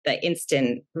the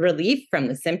instant relief from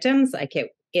the symptoms, like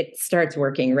it starts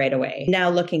working right away. Now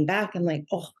looking back, I'm like,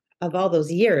 oh, of all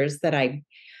those years that I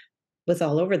was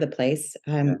all over the place,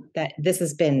 that this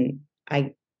has been,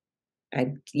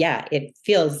 yeah, it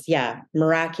feels, yeah,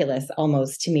 miraculous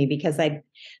almost to me, because I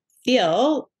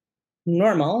feel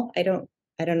normal. I don't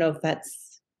know if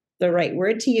that's the right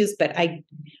word to use, but I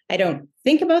don't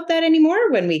think about that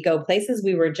anymore. When we go places,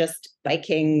 we were just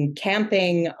biking,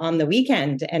 camping on the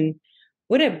weekend, and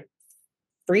what a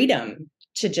freedom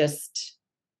to just,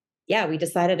 yeah, we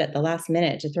decided at the last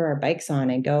minute to throw our bikes on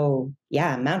and go,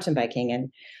 yeah, mountain biking,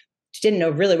 and didn't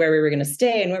know really where we were going to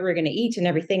stay and what we were going to eat and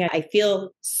everything. I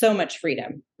feel so much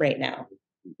freedom right now.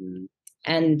 Mm-hmm.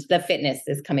 And the fitness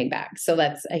is coming back. So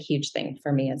that's a huge thing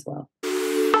for me as well.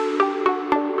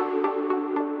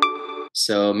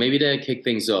 So maybe to kick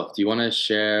things off, do you want to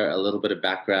share a little bit of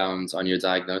background on your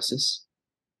diagnosis?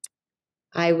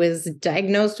 I was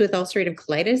diagnosed with ulcerative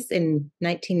colitis in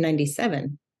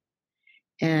 1997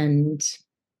 and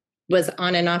was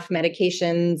on and off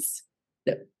medications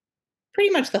pretty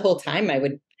much the whole time. I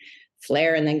would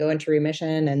flare and then go into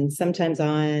remission, and sometimes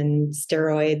on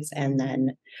steroids,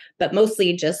 but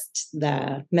mostly just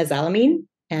the mesalamine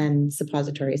and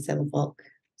suppositories,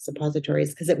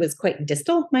 suppositories, because it was quite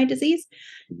distal, my disease.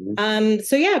 Mm-hmm.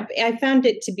 So yeah, I found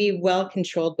it to be well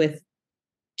controlled with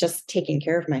just taking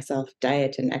care of myself,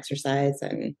 diet and exercise,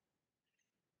 and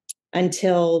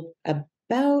until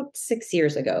about 6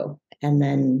 years ago. And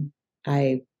then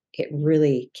it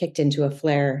really kicked into a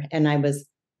flare, and I was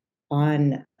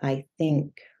on, I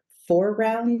think, 4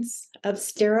 rounds of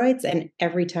steroids. And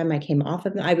every time I came off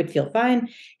of them, I would feel fine.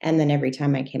 And then every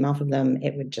time I came off of them,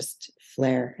 it would just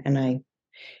flare. And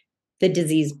the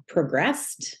disease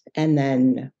progressed. And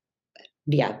then,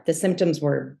 yeah, the symptoms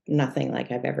were nothing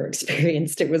like I've ever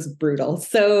experienced. It was brutal.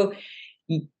 So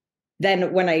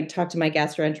then when I talked to my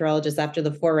gastroenterologist after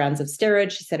the 4 rounds of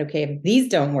steroids, she said, okay, if these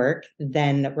don't work,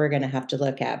 then we're going to have to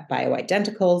look at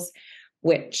bioidenticals,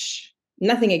 which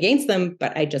nothing against them,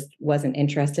 but I just wasn't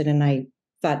interested. And I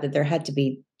thought that there had to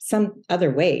be some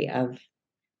other way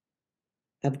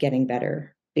of getting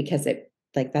better, because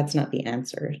that's not the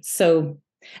answer. So,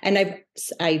 and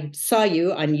I saw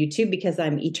you on YouTube because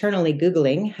I'm eternally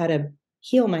Googling how to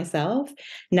heal myself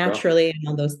naturally and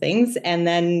all those things. And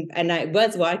I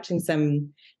was watching some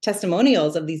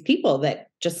testimonials of these people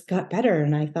that just got better.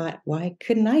 And I thought, why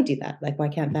couldn't I do that? Like, why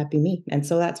can't that be me? And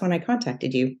so that's when I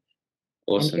contacted you.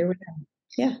 Awesome. And here we are.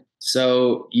 Yeah.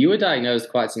 So you were diagnosed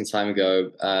quite some time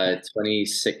ago,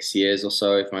 26 years or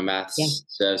so, if my maths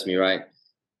serves me right.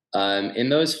 In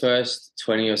those first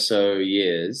 20 or so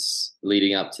years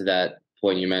leading up to that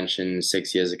point you mentioned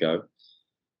 6 years ago,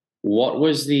 what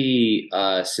was the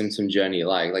symptom journey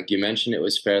like? Like you mentioned, it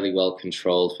was fairly well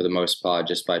controlled for the most part,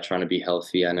 just by trying to be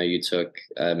healthy. I know you took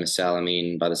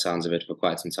mesalamine by the sounds of it for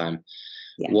quite some time.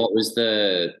 Yeah. What was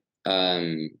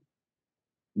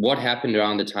what happened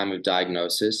around the time of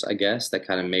diagnosis, I guess, that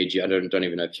kind of made you, I don't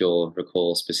even know if you'll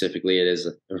recall specifically, it is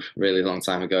a really long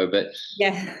time ago, but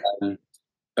yeah.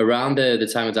 Around the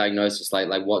time of diagnosis,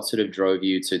 like what sort of drove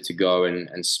you to go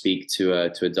and speak to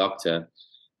a doctor?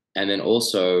 And then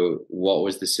also, what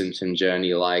was the symptom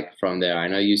journey like from there? I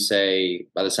know you say,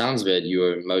 by the sounds of it, you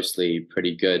were mostly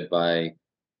pretty good by,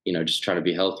 just trying to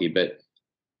be healthy, but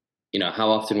how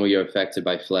often were you affected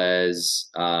by flares?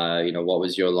 What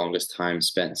was your longest time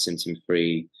spent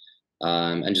symptom-free?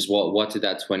 And just what did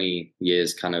that 20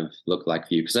 years kind of look like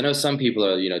for you? Because I know some people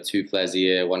are, 2 flares a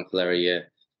year, 1 flare a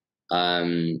year.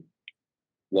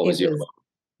 What was your...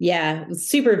 Yeah, it was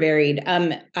super varied.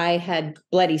 I had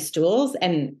bloody stools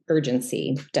and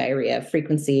urgency, diarrhea,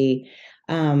 frequency,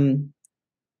 not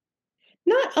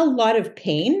a lot of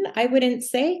pain, I wouldn't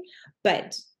say,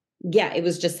 but yeah, it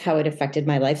was just how it affected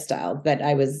my lifestyle, that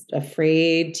I was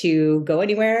afraid to go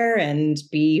anywhere and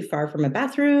be far from a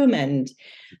bathroom. And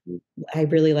I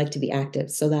really like to be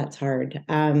active. So that's hard.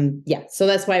 Yeah. So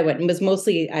that's why I went. It was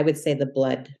mostly, I would say, the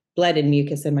blood and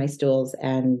mucus in my stools,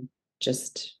 and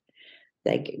just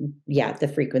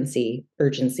the frequency,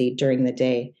 urgency during the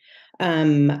day.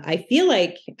 I feel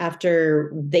like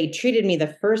after they treated me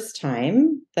the first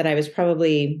time, that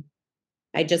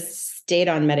I just stayed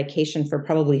on medication for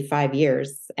probably 5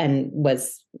 years and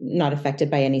was not affected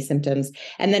by any symptoms.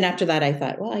 And then after that, I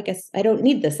thought, well, I guess I don't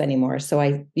need this anymore. So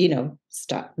I,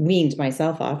 weaned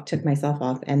myself off, took myself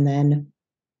off. And then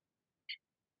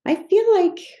I feel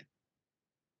like,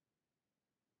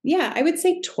 yeah, I would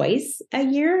say twice a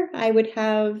year I would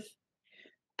have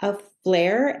a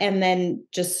flare, and then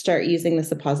just start using the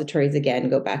suppositories again,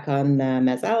 go back on the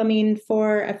mesalamine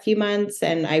for a few months.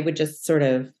 And I would just sort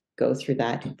of go through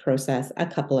that process a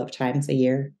couple of times a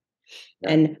year.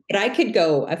 Yeah. But I could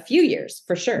go a few years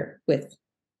for sure with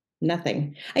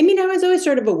nothing. I mean, I was always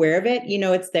sort of aware of it.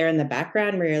 It's there in the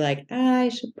background where you're like,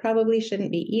 probably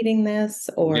shouldn't be eating this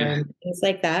Yeah. or things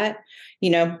like that, you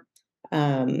know.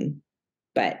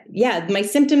 But yeah, my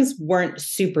symptoms weren't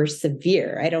super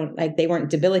severe. They weren't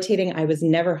debilitating. I was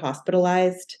never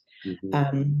hospitalized. Mhm.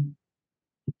 Um,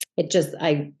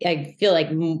 I feel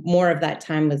like more of that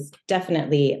time was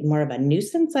definitely more of a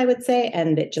nuisance, I would say,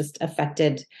 and it just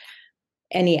affected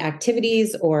any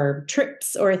activities or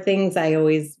trips or things.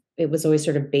 It was always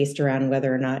sort of based around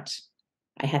whether or not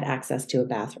I had access to a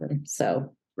bathroom.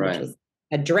 So, which Right. was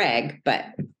a drag, but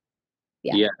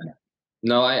yeah. Yeah.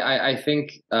 No, I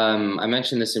think I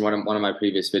mentioned this in one of my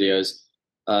previous videos.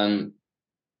 Um,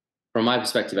 from my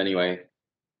perspective, anyway,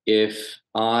 if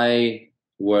I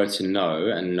were to know,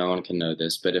 and no one can know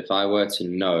this, but if I were to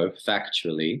know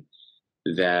factually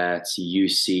that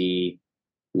UC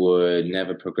would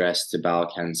never progress to bowel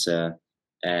cancer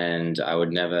and I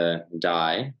would never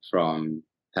die from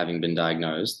having been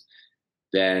diagnosed,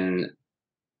 then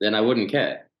I wouldn't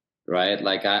care, right?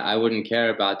 Like I wouldn't care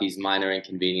about these minor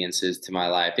inconveniences to my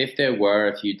life. If there were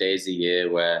a few days a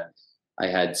year where I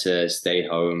had to stay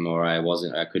home or I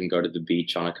couldn't go to the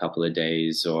beach on a couple of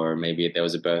days, or maybe if there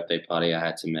was a birthday party I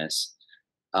had to miss,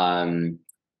 um,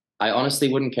 I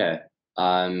honestly wouldn't care.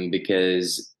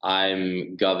 Because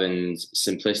I'm governed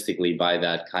simplistically by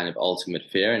that kind of ultimate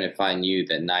fear. And if I knew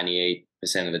that 98%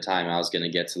 of the time I was going to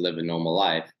get to live a normal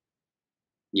life,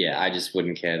 yeah, I just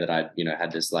wouldn't care that I,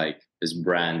 had this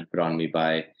brand put on me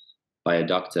by a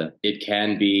doctor. It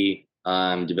can be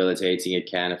debilitating. It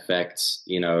can affect,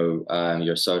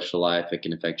 your social life. It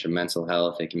can affect your mental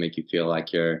health. It can make you feel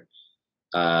like you're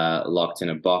locked in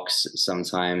a box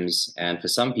sometimes. And for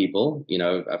some people,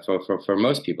 for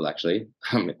most people actually,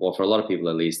 or for a lot of people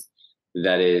at least,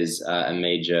 that is a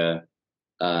major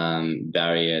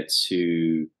barrier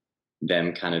to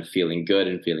them kind of feeling good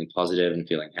and feeling positive and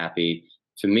feeling happy.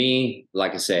 For me,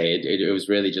 like I say, it was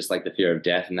really just like the fear of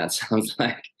death, and that sounds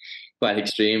like quite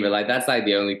extreme, but like that's like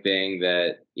the only thing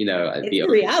that It's the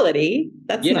reality.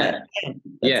 That's yeah, not,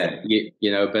 that's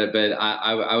yeah, but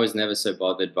I was never so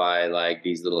bothered by like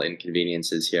these little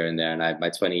inconveniences here and there, and my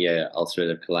 20-year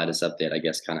ulcerative colitis update, I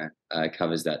guess, kind of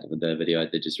covers that with the video I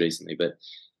did just recently. But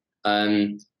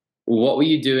um, what were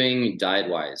you doing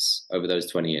diet-wise over those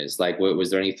 20 years? Like, was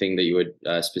there anything that you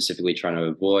were specifically trying to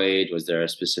avoid? Was there a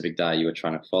specific diet you were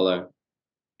trying to follow?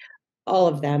 all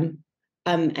of them.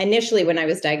 Initially, when I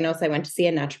was diagnosed, I went to see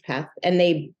a naturopath, and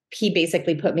he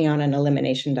basically put me on an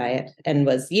elimination diet, and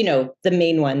the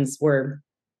main ones were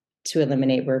to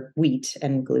eliminate were wheat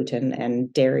and gluten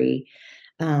and dairy.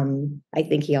 I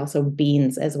think he also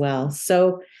beans as well.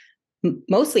 So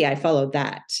mostly I followed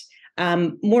that.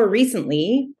 More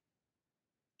recently,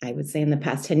 I would say in the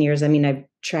past 10 years, I mean, I've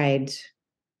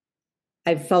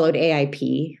followed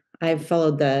AIP. I've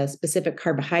followed the specific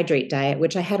carbohydrate diet,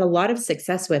 which I had a lot of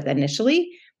success with initially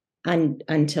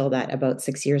until that about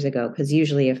 6 years ago. Because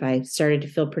usually, if I started to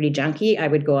feel pretty junky, I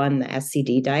would go on the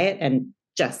SCD diet and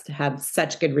just have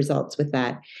such good results with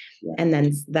that. Yeah. And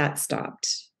then that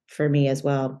stopped for me as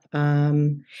well.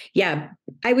 Yeah,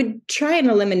 I would try an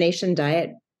elimination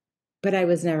diet, but I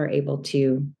was never able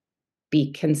to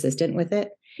be consistent with it.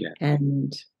 Yeah.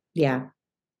 And yeah,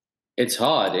 It's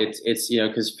hard. It's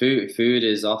because food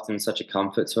is often such a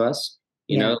comfort to us.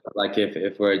 yeah, Like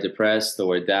if we're depressed or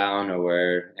we're down or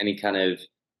we're any kind of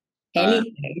uh,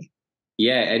 anything.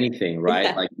 yeah, anything, right?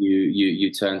 Yeah. Like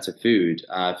you turn to food.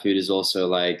 Food is also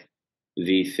like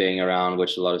the thing around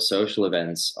which a lot of social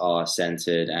events are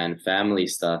centered, and family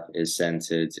stuff is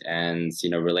centered, and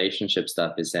relationship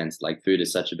stuff is centered. Like food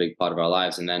is such a big part of our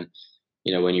lives, and then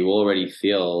when you already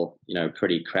feel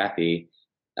pretty crappy,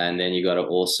 and then you got to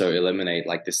also eliminate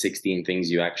like the 16 things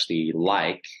you actually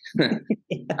like.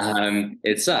 Yes.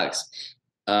 It sucks.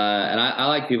 And I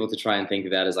like people to try and think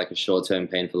of that as like a short-term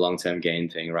pain for long-term gain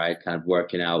thing, right? Kind of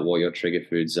working out what your trigger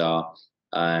foods are,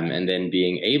 and then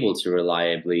being able to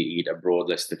reliably eat a broad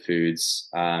list of foods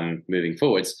moving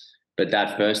forwards. But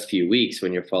that first few weeks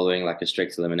when you're following like a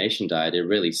strict elimination diet, it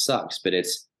really sucks. But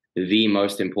it's the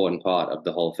most important part of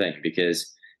the whole thing,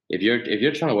 because if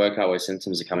you're trying to work out where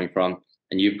symptoms are coming from,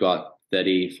 and you've got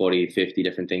 30, 40, 50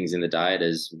 different things in the diet,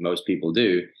 as most people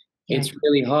do, Yeah. it's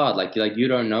really hard. Like you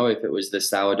don't know if it was the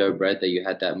sourdough bread that you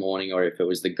had that morning, or if it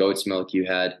was the goat's milk you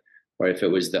had, or if it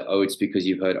was the oats, because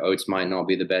you've heard oats might not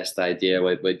be the best idea.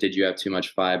 Where did you have too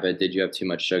much fiber? Did you have too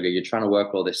much sugar? You're trying to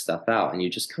work all this stuff out, and you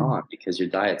just can't because your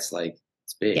diet's like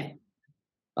it's big. Yeah.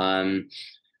 Um,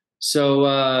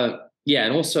 so Yeah,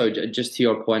 and also just to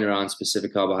your point around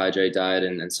specific carbohydrate diet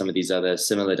and some of these other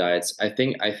similar diets, I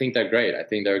think they're great. I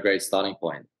think they're a great starting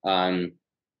point.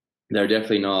 They're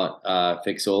definitely not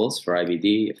fix-alls for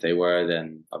IBD. If they were,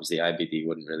 then obviously IBD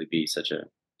wouldn't really be such a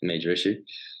major issue.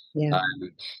 Yeah.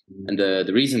 Um, and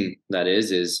the reason that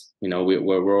is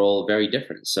we're all very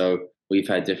different. So we've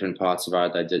had different parts of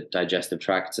our digestive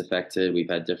tracts affected. We've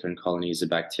had different colonies of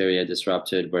bacteria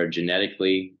disrupted. We're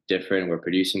genetically different. We're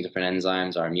producing different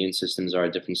enzymes. Our immune systems are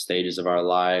at different stages of our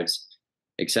lives,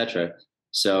 etc.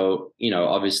 So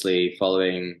obviously,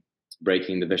 following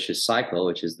Breaking the Vicious Cycle,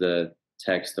 which is the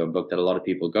text or book that a lot of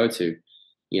people go to,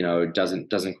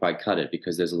 doesn't quite cut it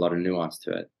because there's a lot of nuance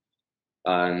to it.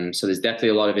 So there's definitely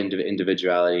a lot of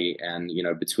individuality, and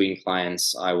between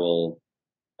clients, one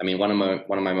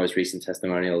of my most recent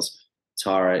testimonials,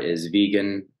 Tara is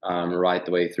vegan, right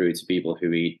the way through to people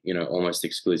who eat, almost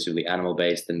exclusively animal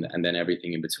based, and then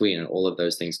everything in between, and all of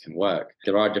those things can work.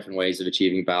 There are different ways of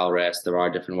achieving bowel rest. There are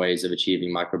different ways of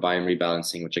achieving microbiome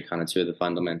rebalancing, which are kind of two of the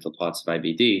fundamental parts of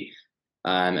IBD.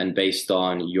 And based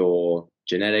on your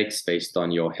genetics, based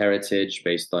on your heritage,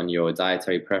 based on your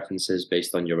dietary preferences,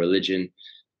 based on your religion,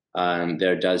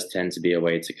 there does tend to be a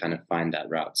way to kind of find that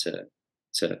route to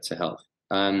health.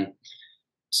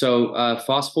 So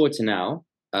fast forward to now,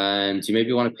 do you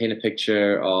maybe want to paint a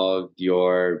picture of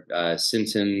your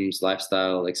symptoms,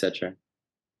 lifestyle, etc.?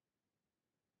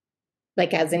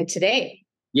 Like as in today?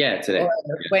 Yeah, today.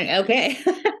 Okay.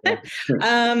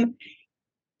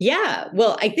 Yeah.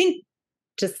 Well, I think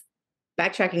just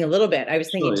backtracking a little bit, I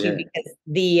was thinking too, because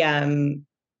the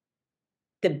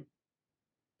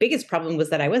biggest problem was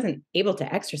that I wasn't able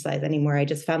to exercise anymore. I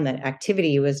just found that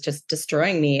activity was just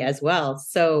destroying me as well.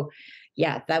 So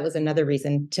yeah, that was another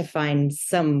reason to find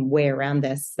some way around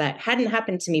this that hadn't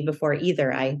happened to me before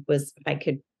either. I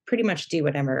could pretty much do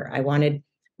whatever I wanted,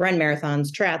 run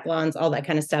marathons, triathlons, all that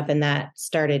kind of stuff. And that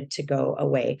started to go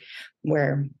away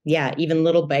where, yeah, even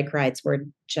little bike rides were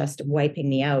just wiping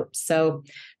me out. So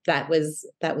that was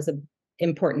an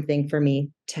important thing for me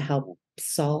to help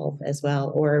solve as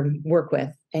well, or work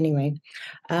with anyway.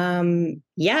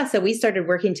 Yeah, so we started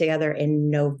working together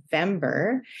in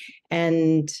November,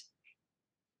 and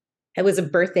it was a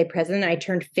birthday present. I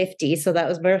turned 50. So that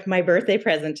was my birthday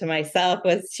present to myself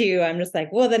was I'm just like,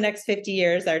 well, the next 50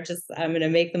 years are just, I'm going to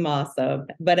make them awesome.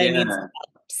 But I need some help.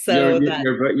 So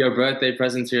your birthday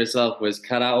present to yourself was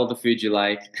cut out all the food you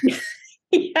like.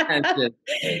 Yeah.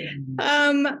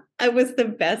 It was the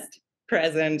best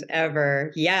present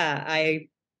ever. Yeah.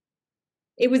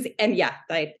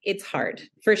 It's hard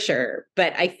for sure.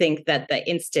 But I think that the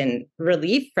instant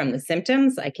relief from the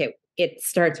symptoms, it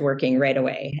starts working right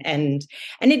away. And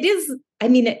it is,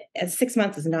 6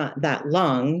 months is not that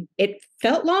long. It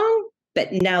felt long,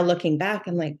 but now looking back,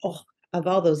 I'm like, oh, of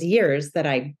all those years that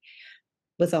I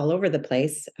was all over the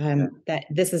place, that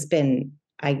this has been,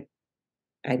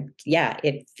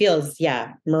 it feels,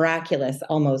 miraculous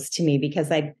almost to me, because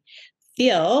I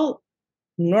feel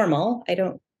normal. I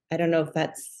don't know if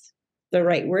that's the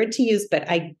right word to use, but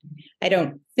I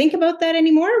don't think about that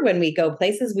anymore. When we go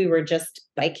places, we were just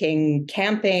biking,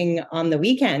 camping on the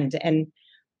weekend, and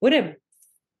what a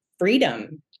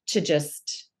freedom to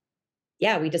just,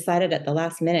 we decided at the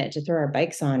last minute to throw our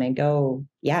bikes on and go,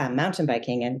 mountain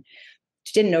biking, and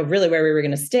didn't know really where we were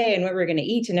going to stay and what we were going to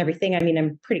eat and everything.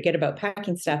 I'm pretty good about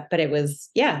packing stuff, but it was,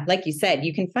 like you said,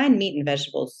 you can find meat and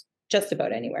vegetables just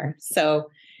about anywhere. So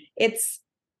I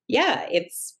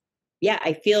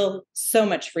feel so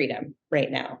much freedom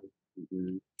right now.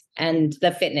 Mm-hmm. And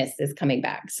the fitness is coming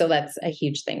back. So that's a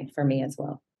huge thing for me as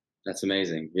well. That's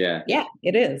amazing. Yeah. Yeah,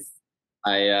 it is.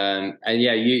 And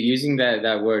using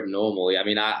that word normally,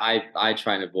 I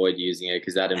try and avoid using it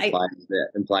because that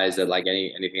implies that like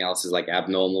anything else is like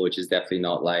abnormal, which is definitely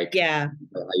not like how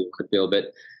you could feel.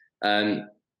 But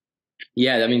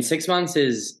 6 months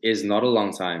is not a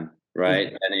long time, right?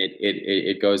 Mm-hmm. And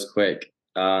it goes quick.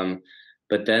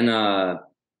 But then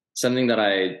something that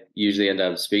I usually end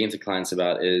up speaking to clients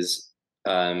about is,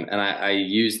 and I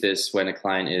use this when a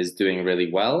client is doing really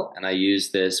well, and I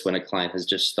use this when a client has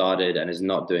just started and is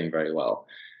not doing very well.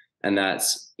 And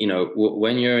that's,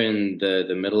 when you're in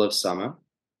the middle of summer,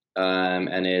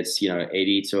 and it's,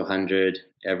 80 to 100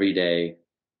 every day,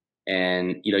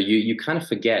 and you kind of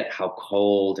forget how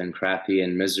cold and crappy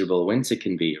and miserable winter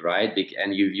can be, right?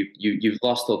 And you've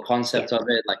lost all concept of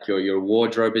it. Like your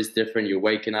wardrobe is different. You're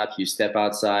waking up, you step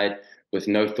outside with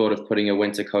no thought of putting a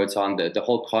winter coat on. The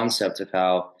whole concept of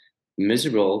how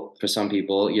miserable for some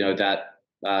people, that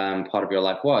part of your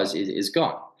life is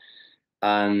gone.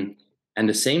 And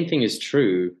the same thing is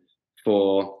true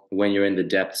for when you're in the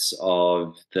depths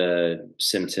of the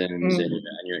symptoms and, Mm.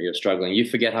 you're struggling, you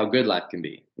forget how good life can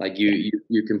be. Like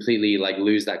you completely like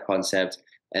lose that concept,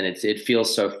 and it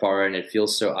feels so foreign. It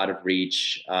feels so out of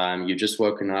reach. You've just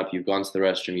woken up. You've gone to the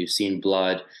restroom. You've seen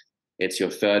blood. It's your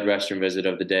third restroom visit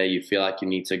of the day. You feel like you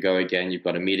need to go again. You've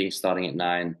got a meeting starting at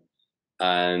 9.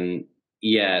 Um,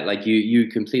 yeah, like you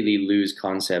completely lose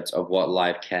concept of what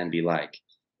life can be like,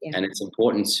 Yeah. and it's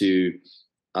important to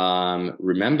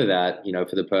remember that,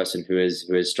 for the person who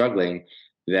is struggling,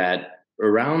 that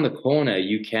around the corner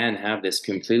you can have this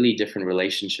completely different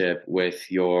relationship with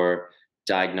your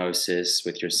diagnosis,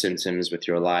 with your symptoms, with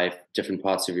your life. Different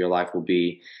parts of your life will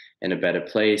be in a better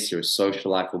place. Your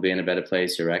social life will be in a better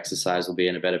place. Your exercise will be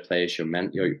in a better place. Your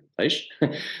place,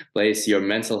 place. Your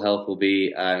mental health will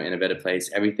be in a better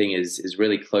place. Everything is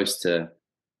really close to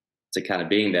kind of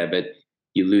being there, but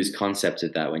you lose concept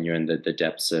of that when you're in the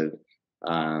depths of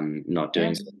not Yeah.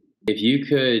 doing so. If you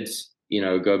could,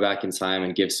 go back in time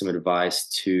and give some advice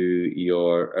to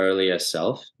your earlier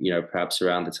self, perhaps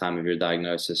around the time of your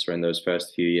diagnosis or in those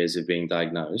first few years of being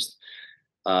diagnosed,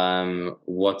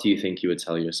 what do you think you would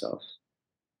tell yourself?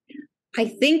 I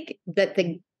think that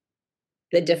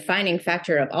the defining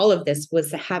factor of all of this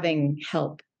was having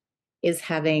help, is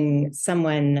having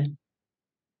someone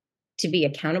to be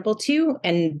accountable to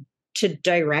and to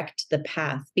direct the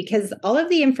path, because all of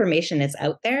the information is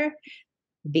out there,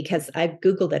 because I've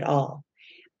Googled it all.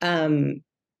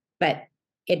 But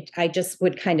I just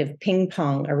would kind of ping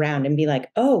pong around and be like,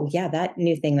 oh yeah, that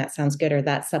new thing that sounds good, or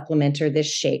that supplement, or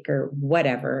this shake, or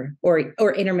whatever,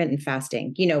 or intermittent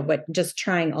fasting, but just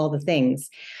trying all the things.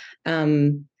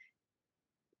 And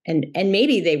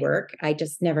maybe they work. I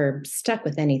just never stuck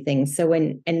with anything. So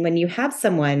when you have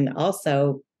someone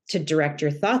also to direct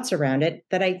your thoughts around it,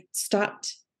 that I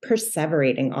stopped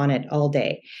perseverating on it all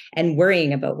day and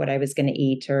worrying about what I was going to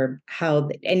eat, or how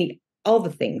all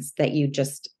the things that you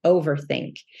just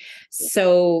overthink.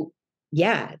 So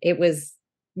yeah, it was,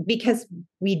 because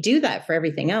we do that for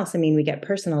everything else. I mean, we get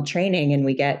personal training, and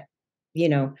we get, we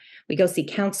go see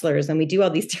counselors, and we do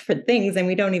all these different things, and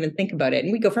we don't even think about it.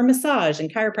 And we go for massage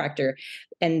and chiropractor,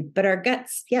 but our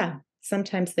guts, yeah,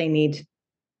 sometimes they need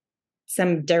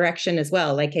some direction as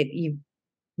well. Like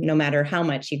no matter how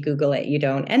much you Google it, you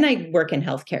don't. And I work in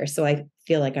healthcare, so I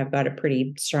feel like I've got a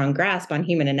pretty strong grasp on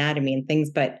human anatomy and things.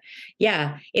 But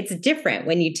yeah, it's different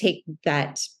when you take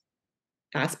that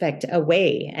aspect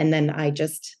away. And then I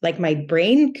just, like, my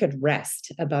brain could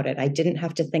rest about it. I didn't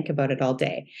have to think about it all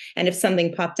day. And if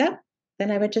something popped up,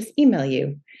 then I would just email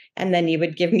you. And then you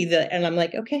would give me and I'm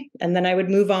like, okay. And then I would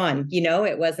move on.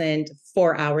 It wasn't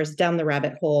 4 hours down the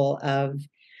rabbit hole of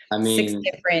I 6 mean,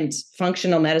 different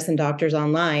functional medicine doctors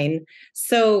online.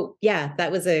 So yeah,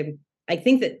 I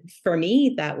think that for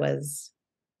me, that was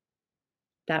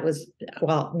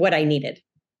well, what I needed.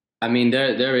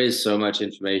 there is so much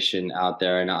information out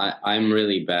there, and I'm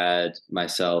really bad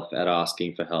myself at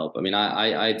asking for help.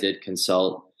 I did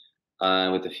consult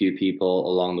with a few people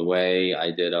along the way.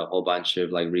 I did a whole bunch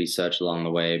of like research along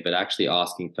the way, but actually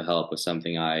asking for help was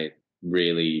something I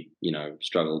really,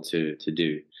 struggled to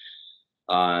do.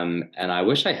 And I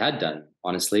wish I had done,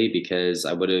 honestly, because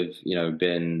I would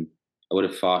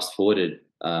have fast forwarded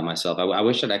myself. I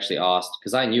wish I'd actually asked,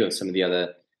 because I knew of some of the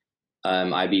other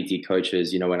IBD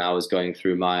coaches, when I was going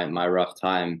through my rough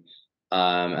time.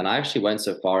 And I actually went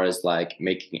so far as like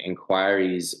making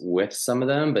inquiries with some of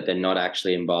them, but then not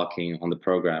actually embarking on the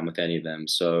program with any of them.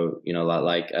 So,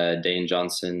 Dane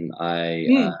Johnson, I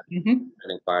Mm-hmm. an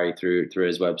inquiry through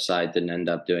his website, didn't end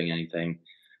up doing anything.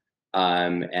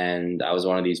 And I was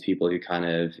one of these people who kind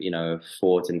of,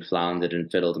 fought and floundered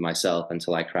and fiddled myself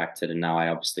until I cracked it. And now I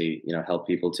obviously, help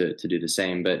people to do the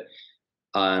same. But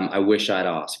I wish I'd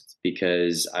asked,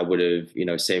 because I would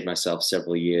have, saved myself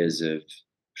several years of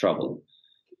trouble.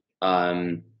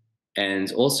 Um,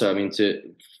 and also,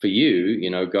 for you,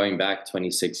 going back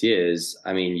 26 years,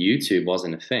 YouTube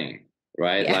wasn't a thing,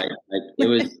 right? Yeah. Like it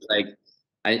was like,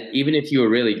 even if you were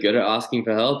really good at asking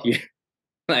for help, you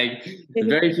like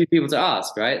very few people to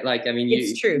ask, right? Like,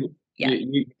 It's true. Yeah.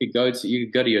 you could go to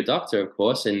your doctor, of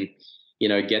course, and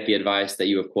get the advice that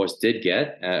you, of course, did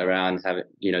get around having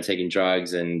taking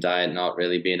drugs and diet not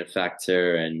really being a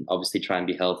factor, and obviously try and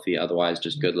be healthy. Otherwise,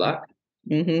 just good luck.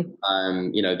 Mm-hmm.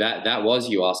 That was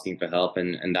you asking for help,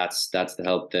 and that's the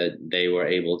help that they were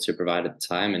able to provide at the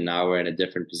time. And now we're in a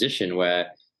different position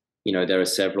where there are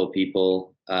several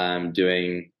people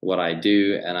doing what I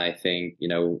do, and I think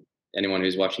anyone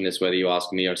who's watching this, whether you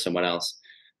ask me or someone else,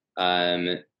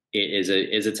 it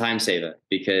is a time saver,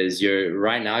 because you're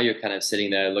right now you're kind of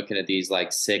sitting there looking at these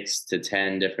like 6 to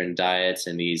 10 different diets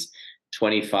and these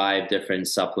 25 different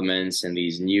supplements and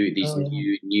these new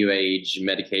age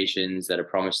medications that are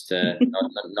promised to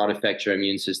not affect your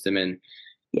immune system. And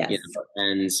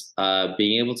yes,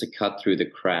 being able to cut through the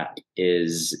crap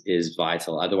is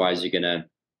vital. Otherwise, you're gonna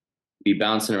be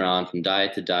bouncing around from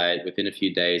diet to diet within a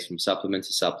few days, from supplement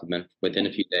to supplement within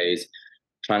a few days,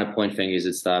 trying to point fingers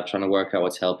at stuff, trying to work out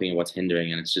what's helping and what's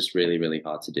hindering, and it's just really, really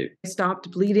hard to do. I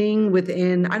stopped bleeding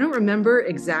within, I don't remember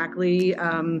exactly,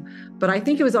 but I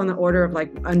think it was on the order of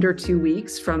like under 2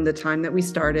 weeks from the time that we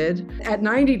started. At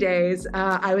 90 days,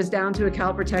 I was down to a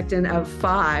calprotectin of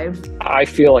 5. I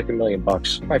feel like $1 million.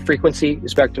 My frequency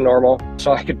is back to normal,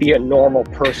 so I could be a normal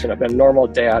person. I've been a normal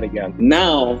dad again.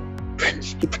 Now,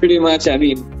 pretty much, I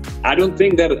mean, I don't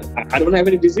think that I don't have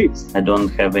any disease. I don't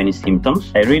have any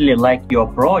symptoms. I really like your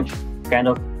approach, kind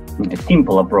of a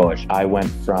simple approach. I went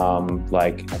from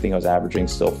I think I was averaging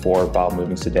still 4 bowel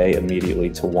movements a day immediately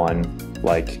to 1,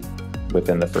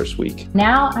 within the first week.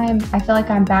 Now I feel like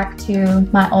I'm back to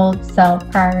my old self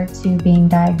prior to being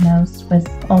diagnosed with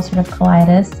ulcerative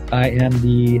colitis. I am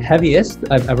the heaviest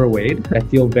I've ever weighed. I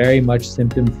feel very much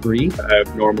symptom-free. I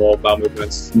have normal bowel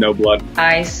movements, no blood.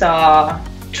 I saw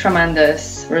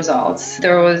tremendous results.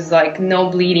 There was no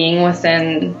bleeding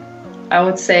within, I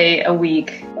would say, a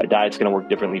week. A diet's going to work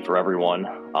differently for everyone,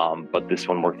 but this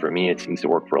one worked for me. It seems to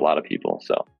work for a lot of people.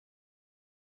 So